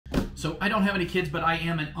So I don't have any kids, but I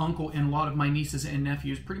am an uncle, and a lot of my nieces and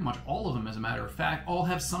nephews, pretty much all of them as a matter of fact, all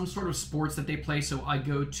have some sort of sports that they play. So I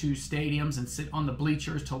go to stadiums and sit on the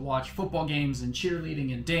bleachers to watch football games and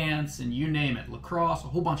cheerleading and dance and you name it, lacrosse, a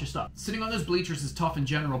whole bunch of stuff. Sitting on those bleachers is tough in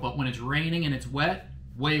general, but when it's raining and it's wet,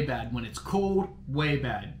 way bad. When it's cold, way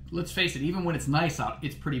bad. Let's face it, even when it's nice out,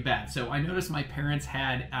 it's pretty bad. So I noticed my parents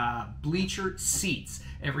had bleacher seats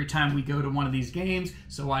every time we go to one of these games,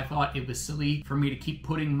 so I thought it was silly for me to keep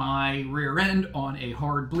putting my rear end on a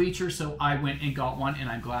hard bleacher, so I went and got one, and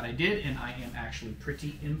I'm glad I did, and I am actually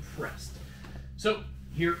pretty impressed. So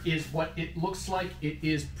here is what it looks like. It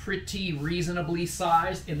is pretty reasonably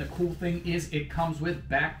sized, and the cool thing is it comes with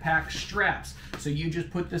backpack straps. So you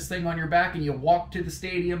just put this thing on your back and you walk to the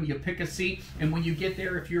stadium, you pick a seat, and when you get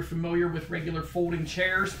there, if you're familiar with regular folding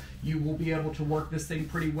chairs, you will be able to work this thing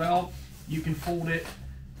pretty well. You can fold it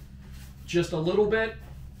just a little bit,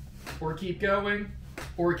 or keep going,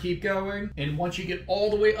 or keep going, and once you get all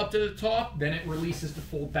the way up to the top, then it releases to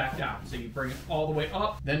fold back down. So you bring it all the way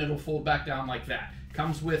up, then it'll fold back down like that.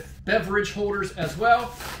 Comes with beverage holders as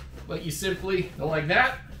well, but you simply go like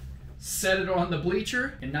that, set it on the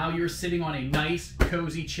bleacher, and now you're sitting on a nice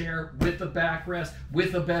cozy chair with a backrest,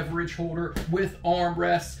 with a beverage holder, with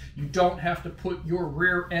armrests. You don't have to put your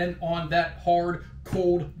rear end on that hard,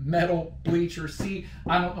 cold metal bleacher seat.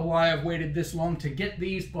 I don't know why I've waited this long to get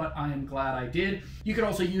these, but I am glad I did. You can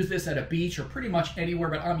also use this at a beach or pretty much anywhere,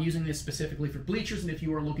 but I'm using this specifically for bleachers, and if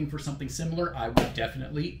you are looking for something similar, I would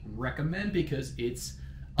definitely recommend because it's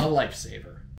a lifesaver.